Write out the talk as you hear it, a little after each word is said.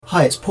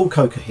Hi, it's Paul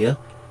Coker here,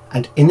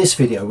 and in this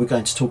video we're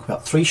going to talk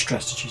about 3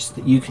 strategies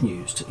that you can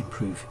use to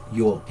improve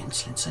your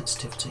insulin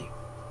sensitivity.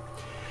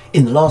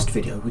 In the last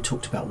video we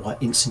talked about why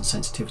insulin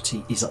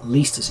sensitivity is at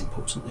least as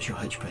important as your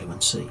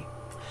HbA1c.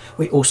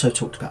 We also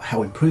talked about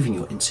how improving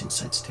your insulin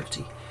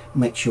sensitivity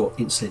makes your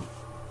insulin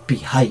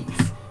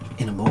behave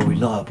in a more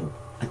reliable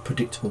and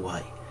predictable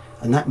way,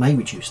 and that may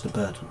reduce the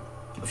burden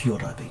of your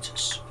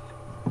diabetes.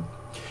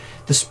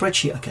 The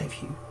spreadsheet I gave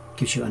you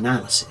gives you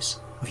analysis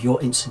of your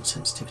insulin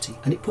sensitivity,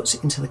 and it puts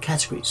it into the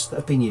categories that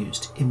have been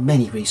used in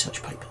many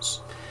research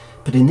papers.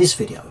 But in this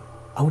video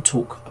I will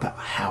talk about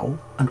how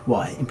and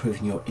why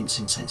improving your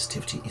insulin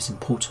sensitivity is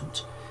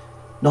important,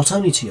 not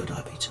only to your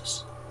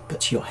diabetes but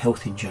to your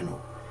health in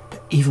general,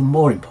 but even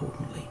more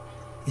importantly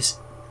is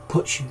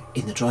puts you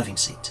in the driving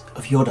seat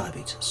of your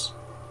diabetes,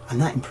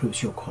 and that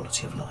improves your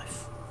quality of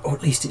life, or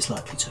at least it's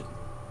likely to.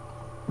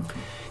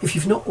 If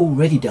you've not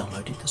already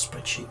downloaded the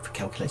spreadsheet for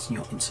calculating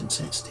your insulin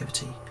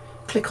sensitivity,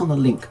 click on the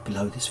link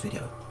below this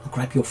video and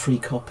grab your free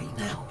copy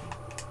now.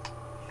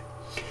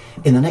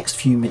 In the next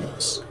few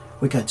minutes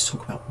we're going to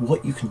talk about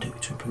what you can do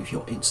to improve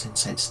your insulin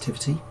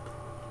sensitivity,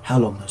 how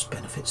long those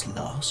benefits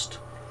last,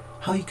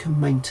 how you can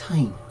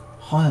maintain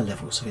higher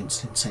levels of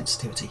insulin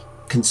sensitivity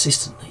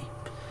consistently,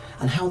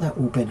 and how that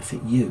will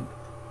benefit you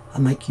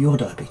and make your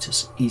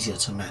diabetes easier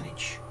to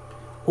manage.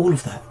 All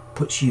of that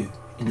puts you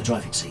in the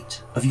driving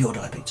seat of your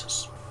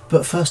diabetes.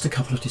 But first, a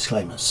couple of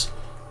disclaimers.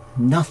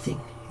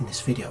 Nothing in this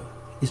video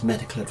is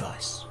medical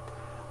advice.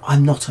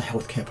 I'm not a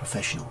healthcare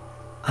professional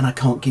and I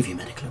can't give you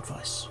medical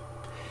advice.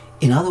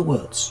 In other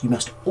words, you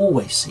must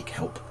always seek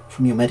help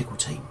from your medical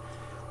team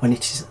when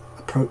it is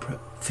appropriate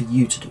for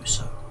you to do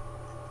so.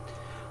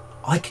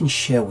 I can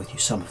share with you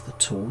some of the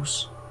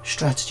tools,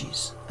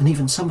 strategies, and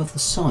even some of the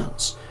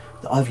science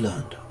that I've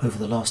learned over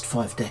the last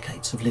 5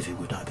 decades of living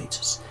with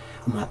diabetes,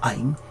 and my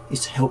aim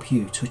is to help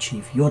you to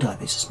achieve your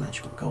diabetes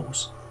management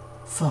goals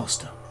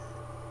faster,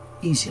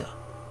 easier,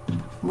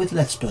 and with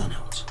less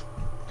burnout.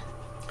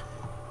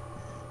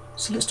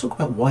 So let's talk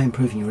about why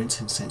improving your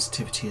insulin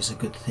sensitivity is a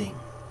good thing.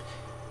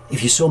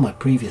 If you saw my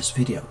previous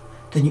video,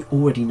 then you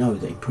already know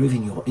that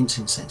improving your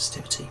insulin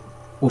sensitivity,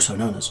 also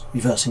known as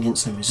reversing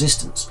insulin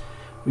resistance,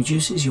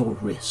 reduces your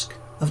risk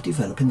of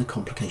developing the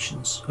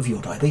complications of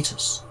your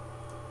diabetes.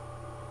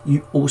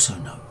 You also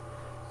know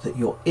that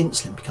your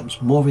insulin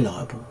becomes more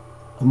reliable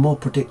and more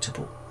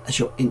predictable as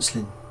your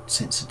insulin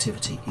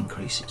sensitivity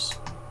increases.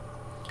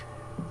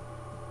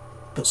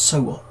 But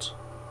so what?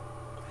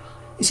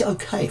 Is it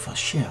okay if I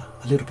share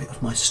a little bit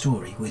of my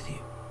story with you?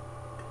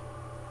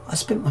 I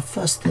spent my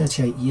first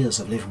 38 years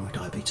of living with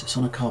diabetes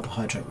on a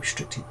carbohydrate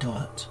restricted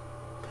diet.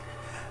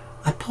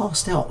 I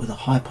passed out with a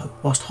hypo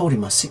whilst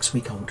holding my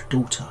 6-week-old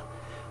daughter,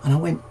 and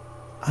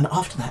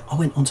after that I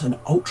went onto an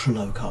ultra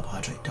low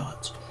carbohydrate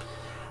diet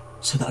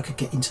so that I could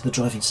get into the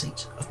driving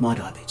seat of my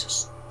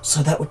diabetes,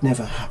 so that would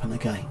never happen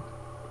again.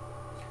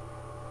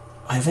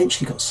 I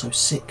eventually got so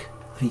sick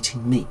of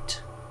eating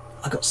meat,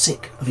 I got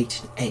sick of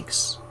eating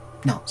eggs,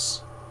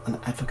 nuts and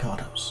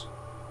avocados,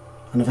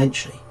 and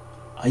eventually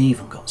I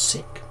even got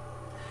sick.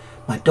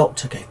 My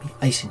doctor gave me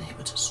ACE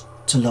inhibitors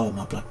to lower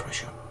my blood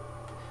pressure,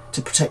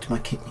 to protect my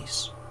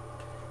kidneys,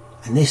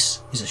 and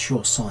this is a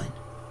sure sign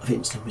of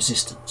insulin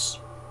resistance,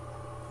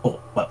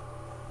 or, well,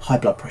 high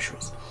blood pressure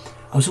is.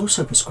 I was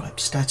also prescribed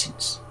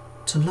statins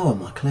to lower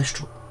my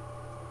cholesterol.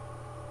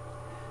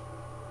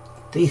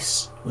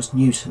 This was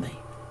new to me.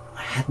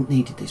 I hadn't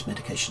needed these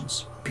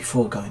medications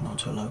before going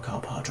onto a low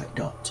carbohydrate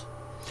diet.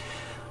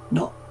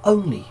 Not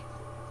only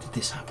did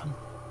this happen,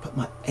 but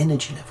my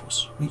energy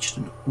levels reached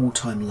an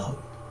all-time low,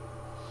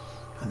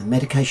 and the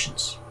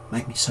medications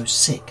made me so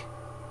sick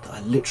that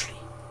I literally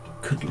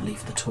couldn't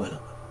leave the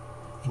toilet.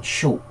 In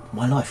short,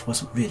 my life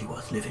wasn't really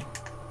worth living.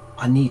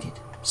 I needed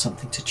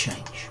something to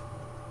change.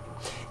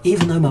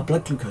 Even though my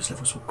blood glucose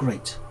levels were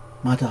great,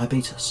 my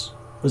diabetes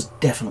was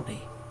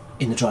definitely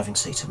in the driving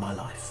seat of my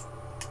life.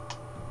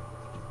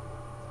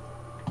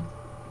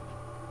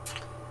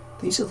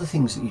 These are the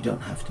things that you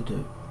don't have to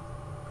do.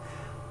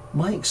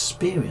 My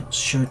experience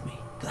showed me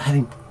that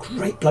having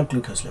great blood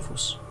glucose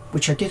levels,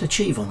 which I did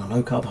achieve on a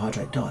low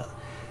carbohydrate diet,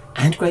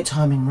 and great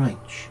time in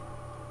range,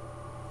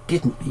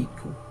 didn't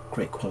equal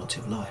great quality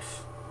of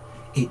life.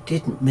 It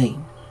didn't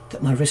mean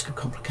that my risk of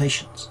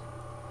complications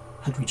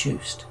had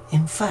reduced.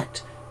 In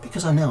fact,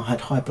 because I now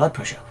had high blood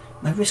pressure,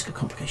 my risk of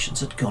complications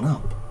had gone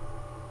up.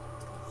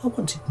 I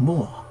wanted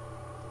more,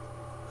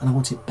 and I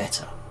wanted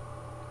better.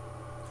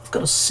 I've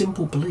got a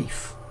simple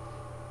belief.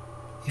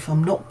 If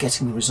I'm not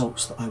getting the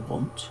results that I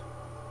want,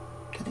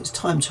 then it's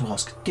time to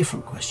ask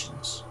different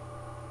questions.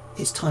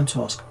 It's time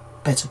to ask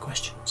better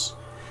questions.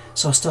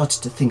 So I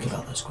started to think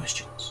about those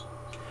questions.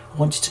 I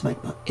wanted to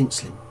make my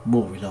insulin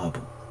more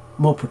reliable,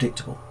 more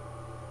predictable,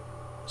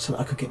 so that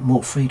I could get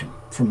more freedom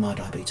from my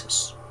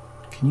diabetes.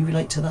 Can you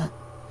relate to that?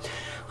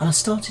 And I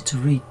started to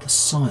read the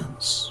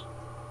science,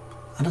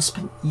 and I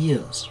spent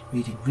years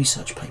reading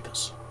research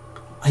papers.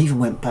 I even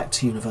went back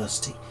to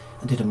university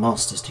and did a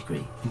master's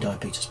degree in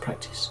diabetes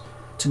practice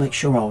to make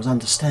sure I was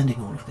understanding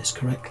all of this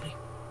correctly,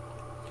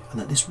 and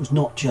that this was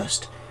not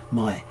just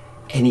my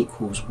n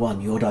equals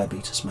 1 your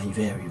diabetes may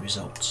vary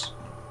results.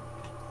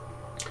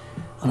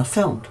 And I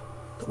found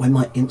that when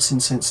my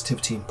insulin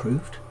sensitivity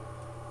improved,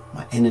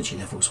 my energy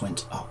levels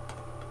went up.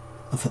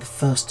 And for the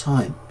first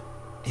time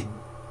in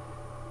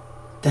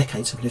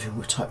decades of living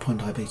with type 1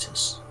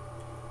 diabetes,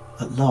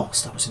 at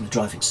last I was in the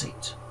driving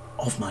seat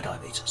of my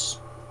diabetes.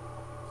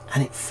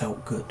 And it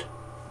felt good.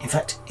 In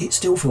fact, it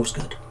still feels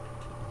good.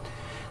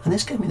 And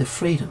this gave me the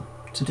freedom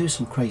to do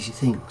some crazy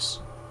things.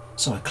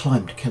 So I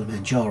climbed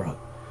Kilimanjaro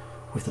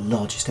with the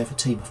largest ever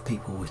team of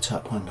people with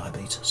type 1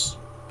 diabetes.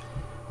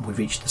 And we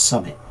reached the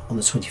summit on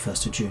the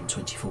 21st of June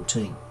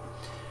 2014.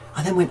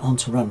 I then went on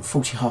to run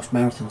 40 half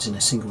marathons in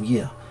a single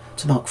year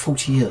to mark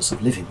 40 years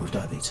of living with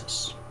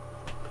diabetes.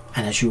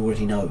 And as you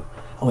already know,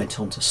 I went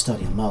on to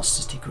study a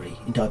master's degree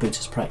in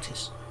diabetes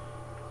practice,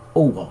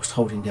 all whilst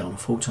holding down a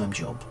full-time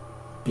job,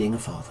 being a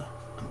father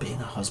and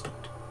being a husband.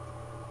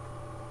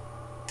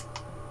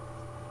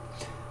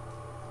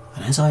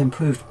 And as I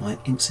improved my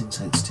insulin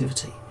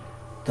sensitivity,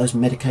 those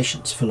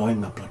medications for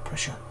lowering my blood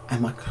pressure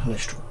and my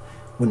cholesterol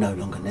were no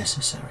longer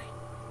necessary.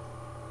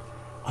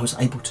 I was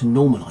able to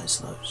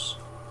normalise those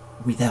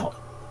without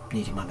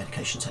needing my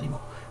medications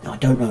anymore. Now, I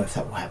don't know if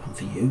that will happen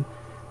for you,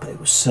 but it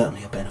was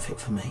certainly a benefit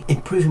for me.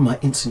 Improving my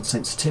insulin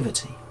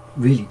sensitivity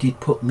really did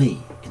put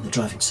me in the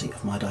driving seat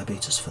of my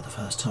diabetes for the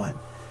first time.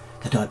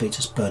 The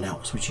diabetes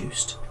burnout was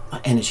reduced,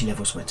 my energy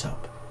levels went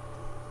up.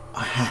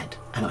 I had,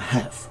 and I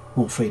have,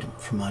 more freedom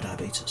from my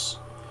diabetes.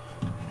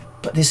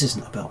 But this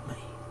isn't about me.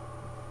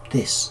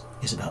 This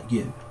is about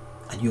you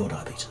and your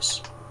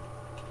diabetes.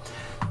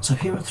 So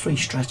here are 3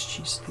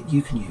 strategies that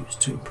you can use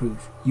to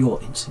improve your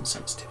insulin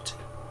sensitivity.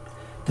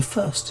 The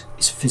first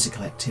is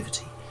physical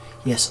activity.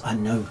 Yes, I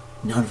know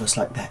none of us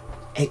like that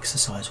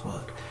exercise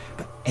word,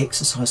 but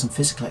exercise and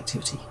physical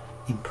activity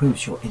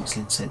improves your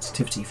insulin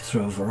sensitivity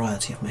through a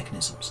variety of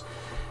mechanisms.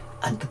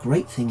 And the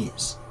great thing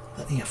is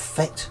that the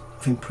effect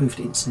of improved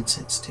insulin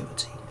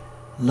sensitivity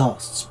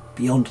lasts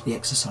beyond the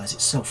exercise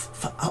itself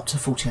for up to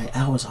 48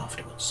 hours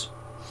afterwards.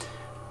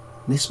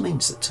 This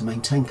means that to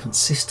maintain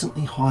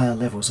consistently higher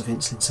levels of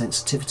insulin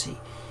sensitivity,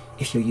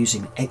 if you're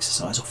using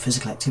exercise or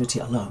physical activity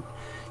alone,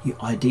 you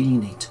ideally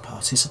need to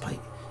participate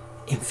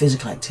in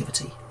physical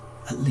activity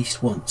at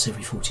least once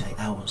every 48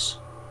 hours.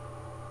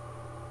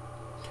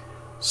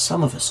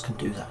 Some of us can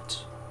do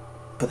that,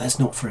 but that's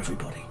not for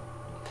everybody.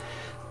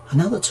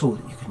 Another tool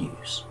that you can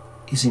use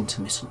is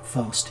intermittent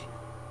fasting.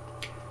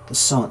 The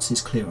science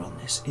is clear on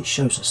this. It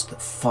shows us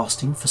that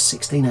fasting for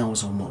 16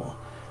 hours or more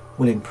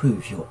will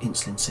improve your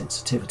insulin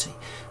sensitivity,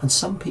 and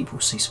some people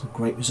see some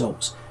great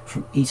results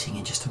from eating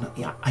in just an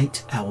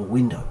 8-hour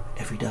window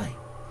every day.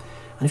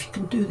 And if you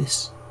can do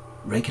this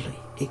regularly,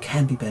 it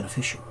can be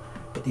beneficial,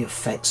 but the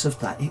effects of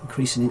that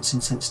increase in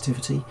insulin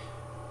sensitivity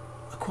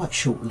are quite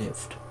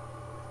short-lived,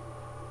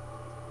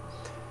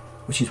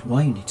 which is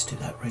why you need to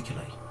do that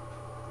regularly.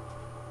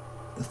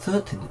 The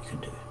third thing that you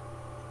can do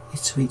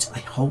is to eat a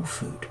whole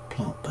food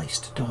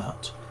plant-based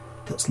diet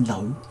that's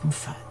low in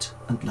fat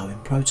and low in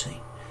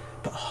protein,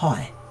 but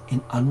high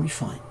in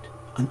unrefined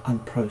and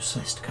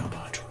unprocessed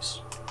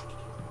carbohydrates.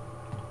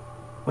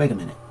 Wait a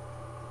minute.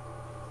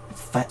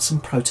 Fats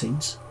and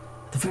proteins,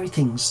 the very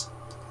things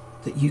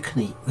that you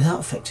can eat without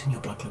affecting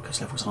your blood glucose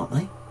levels, aren't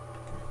they?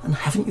 And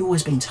haven't you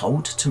always been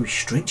told to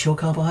restrict your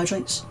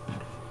carbohydrates?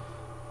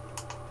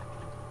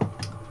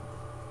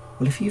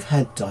 Well, if you've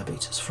had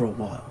diabetes for a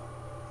while,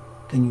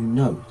 then you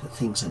know that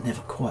things are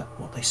never quite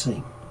what they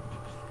seem.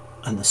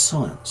 And the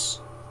science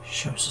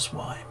shows us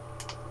why.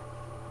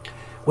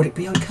 Would it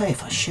be okay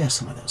if I share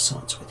some of that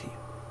science with you?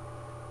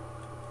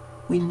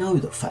 We know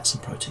that fats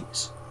and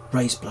proteins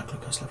raise blood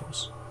glucose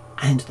levels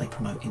and they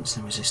promote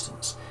insulin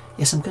resistance.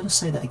 Yes, I'm going to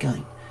say that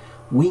again.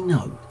 We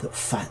know that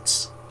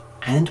fats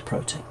and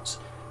proteins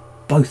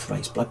both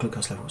raise blood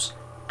glucose levels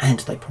and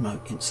they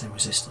promote insulin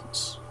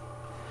resistance.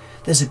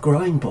 There's a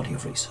growing body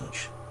of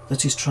research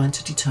that is trying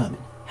to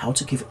determine how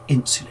to give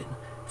insulin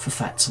for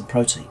fats and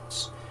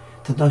proteins.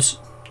 The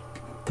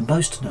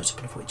most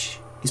notable of which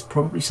is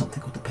probably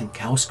something called the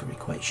Penkovsky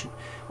equation,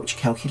 which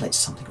calculates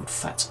something called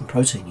fat and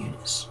protein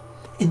units.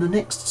 In the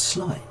next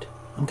slide,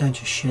 I'm going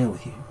to share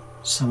with you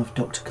some of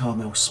Dr.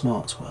 Carmel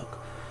Smart's work.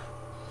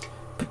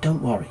 But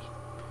don't worry,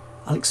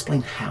 I'll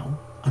explain how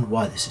and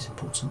why this is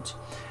important,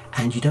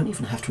 and you don't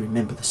even have to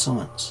remember the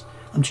science.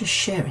 I'm just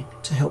sharing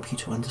to help you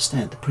to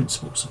understand the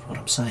principles of what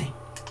I'm saying.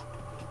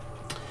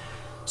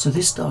 So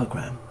this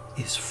diagram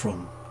is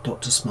from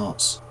Dr.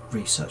 Smart's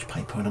research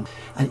paper, and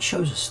it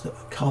shows us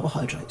that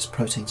carbohydrates,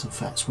 proteins and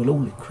fats will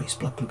all increase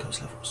blood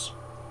glucose levels.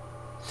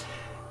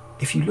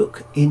 If you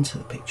look into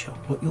the picture,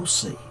 what you'll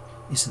see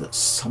is that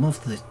some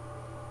of the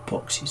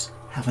boxes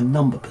have a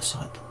number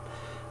beside them,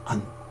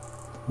 and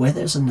where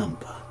there's a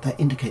number, that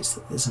indicates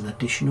that there's an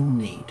additional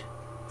need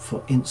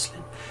for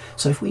insulin.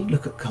 So if we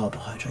look at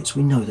carbohydrates,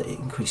 we know that it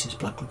increases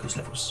blood glucose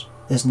levels.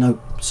 There's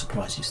no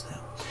surprises there.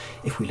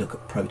 If we look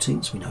at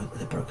proteins, we know that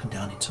they're broken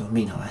down into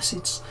amino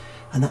acids,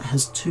 and that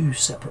has 2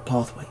 separate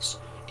pathways.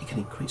 It can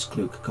increase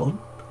glucagon,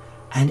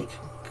 and it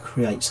can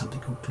create something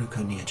called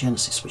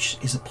gluconeogenesis, which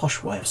is a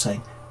posh way of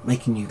saying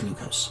making new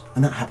glucose,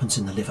 and that happens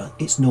in the liver.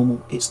 It's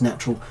normal, it's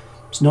natural,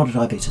 it's not a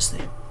diabetes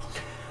thing.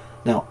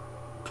 Now,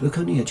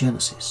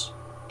 gluconeogenesis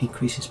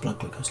increases blood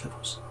glucose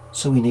levels,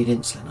 so we need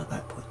insulin at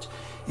that point.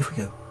 If we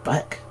go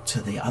back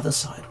to the other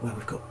side where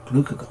we've got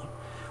glucagon,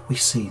 we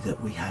see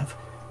that we have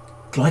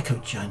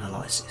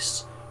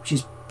glycogenolysis, which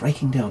is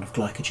breaking down of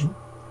glycogen,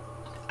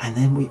 and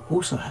then we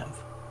also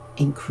have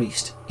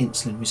increased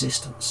insulin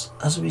resistance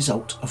as a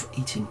result of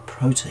eating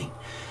protein.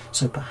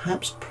 So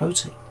perhaps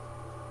protein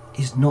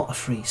is not a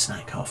free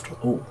snack after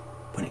all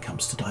when it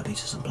comes to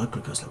diabetes and blood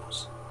glucose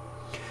levels.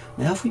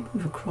 Now if we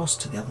move across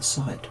to the other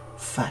side,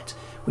 fat,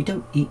 we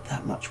don't eat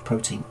that much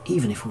protein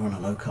even if we're on a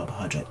low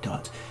carbohydrate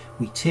diet.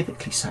 We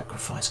typically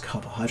sacrifice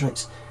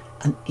carbohydrates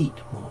and eat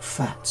more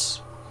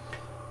fats.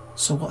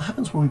 So what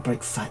happens when we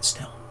break fats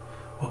down?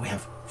 Well, we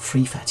have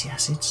free fatty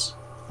acids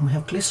and we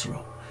have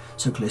glycerol.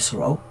 So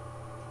glycerol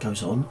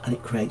goes on and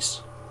it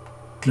creates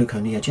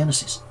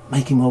gluconeogenesis,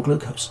 making more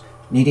glucose,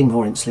 needing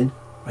more insulin,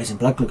 raising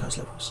blood glucose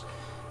levels.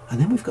 And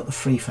then we've got the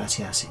free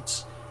fatty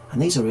acids,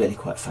 and these are really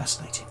quite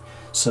fascinating.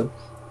 So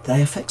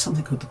they affect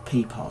something called the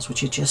PPARs,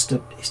 which is just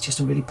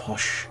a really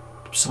posh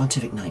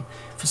scientific name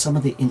for some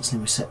of the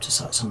insulin receptor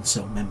sites on the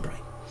cell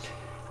membrane.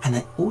 And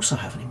they also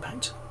have an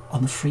impact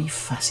on the free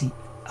fatty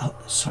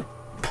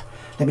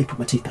let me put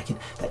my teeth back in.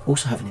 They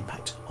also have an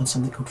impact on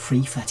something called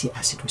free fatty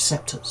acid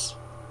receptors.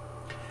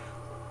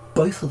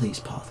 Both of these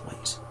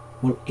pathways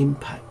will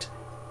impact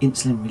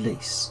insulin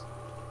release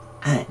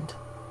and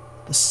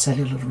the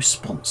cellular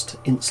response to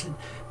insulin,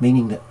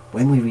 meaning that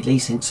when we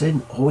release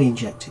insulin or we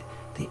inject it,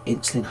 the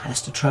insulin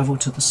has to travel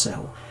to the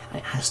cell and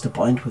it has to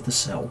bind with the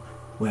cell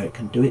where it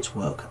can do its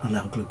work and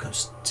allow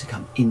glucose to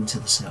come into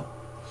the cell.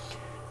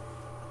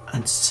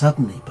 And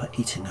suddenly, by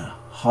eating a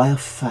higher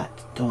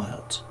fat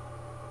diet,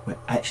 we're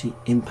actually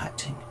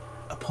impacting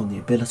upon the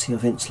ability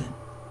of insulin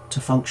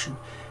to function,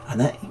 and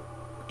that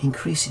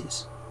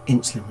increases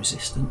insulin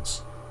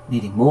resistance,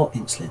 needing more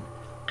insulin,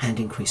 and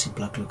increasing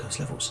blood glucose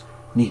levels,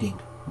 needing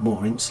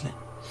more insulin.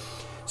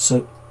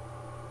 So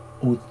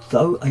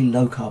although a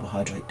low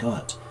carbohydrate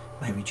diet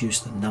may reduce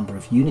the number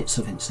of units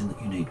of insulin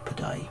that you need per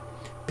day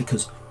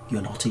because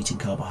you're not eating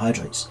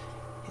carbohydrates,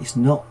 it's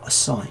not a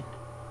sign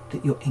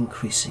that you're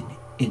increasing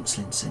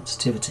insulin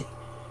sensitivity.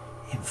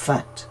 In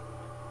fact,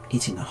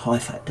 eating a high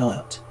fat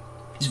diet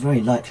is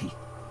very likely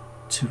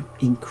to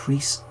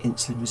increase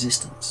insulin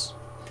resistance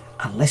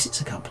unless it's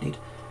accompanied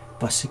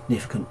by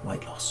significant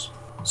weight loss.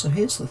 So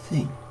here's the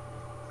thing,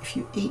 if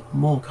you eat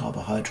more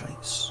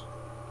carbohydrates,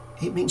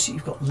 it means that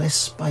you've got less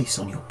space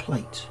on your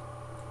plate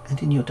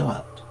and in your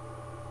diet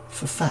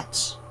for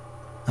fats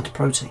and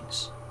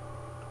proteins.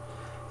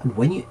 And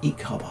when you eat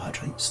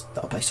carbohydrates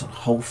that are based on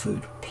whole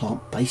food,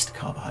 plant-based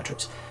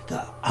carbohydrates,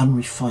 that are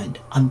unrefined,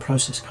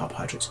 unprocessed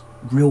carbohydrates,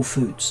 real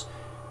foods,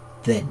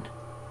 then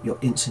your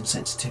insulin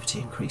sensitivity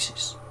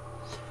increases.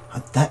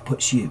 And that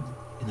puts you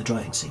in the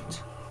driving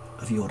seat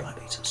of your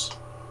diabetes.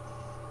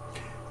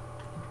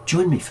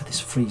 Join me for this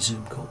free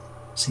Zoom call.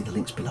 See the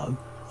links below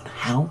on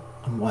how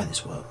and why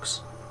this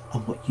works,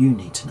 on what you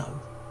need to know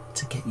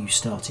to get you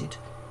started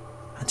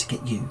and to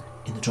get you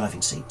in the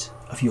driving seat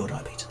of your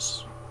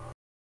diabetes.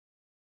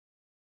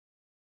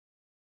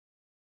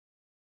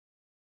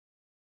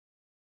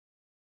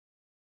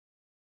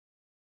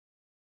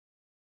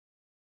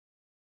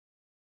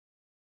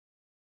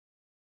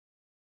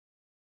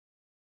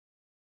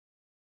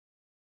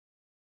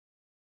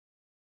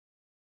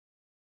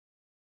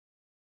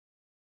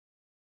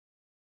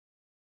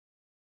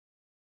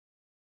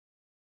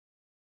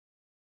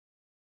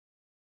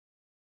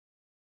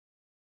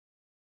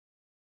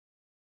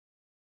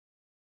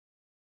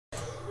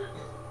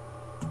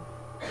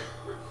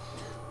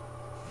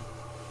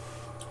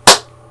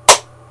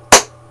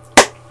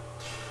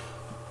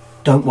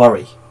 Don't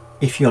worry,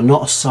 if you're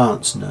not a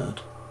science nerd,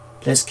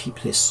 let's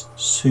keep this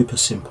super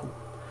simple.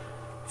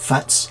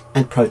 Fats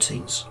and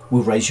proteins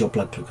will raise your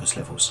blood glucose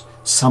levels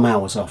some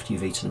hours after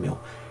you've eaten a meal,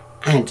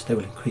 and they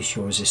will increase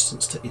your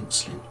resistance to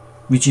insulin,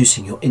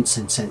 reducing your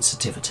insulin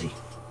sensitivity.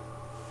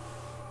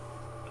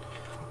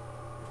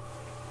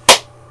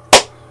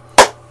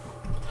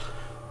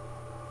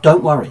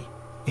 Don't worry,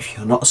 if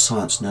you're not a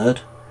science nerd,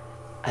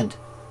 and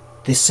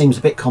this seems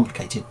a bit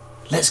complicated,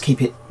 let's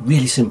keep it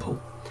really simple.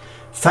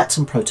 Fats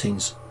and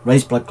proteins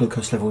raise blood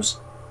glucose levels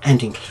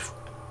and increase.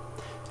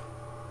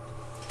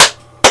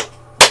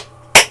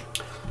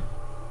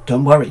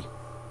 Don't worry,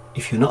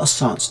 if you're not a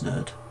science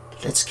nerd,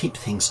 let's keep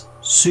things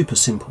super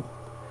simple.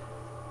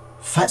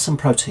 Fats and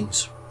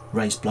proteins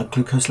raise blood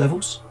glucose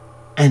levels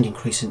and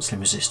increase insulin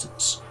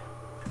resistance,